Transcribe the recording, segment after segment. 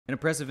In a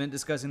press event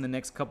discussing the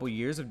next couple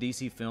years of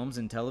DC films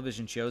and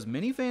television shows,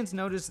 many fans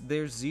noticed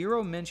there's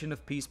zero mention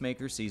of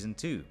Peacemaker Season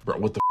 2. Bro,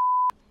 what the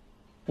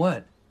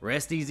What?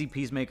 Rest easy,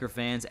 Peacemaker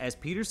fans, as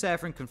Peter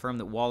Safran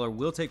confirmed that Waller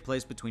will take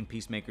place between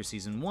Peacemaker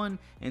Season 1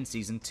 and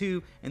Season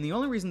 2, and the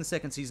only reason the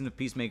second season of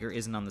Peacemaker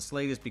isn't on the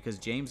slate is because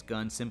James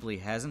Gunn simply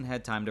hasn't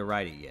had time to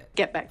write it yet.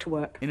 Get back to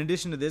work. In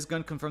addition to this,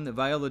 Gunn confirmed that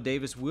Viola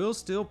Davis will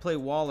still play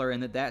Waller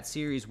and that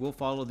series will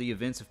follow the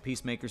events of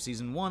Peacemaker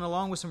Season 1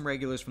 along with some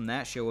regulars from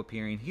that show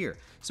appearing here.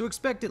 So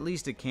expect at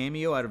least a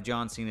cameo out of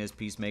John Cena as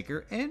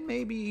Peacemaker and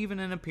maybe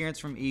even an appearance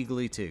from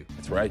Eagly too.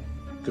 That's right.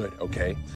 Good, okay.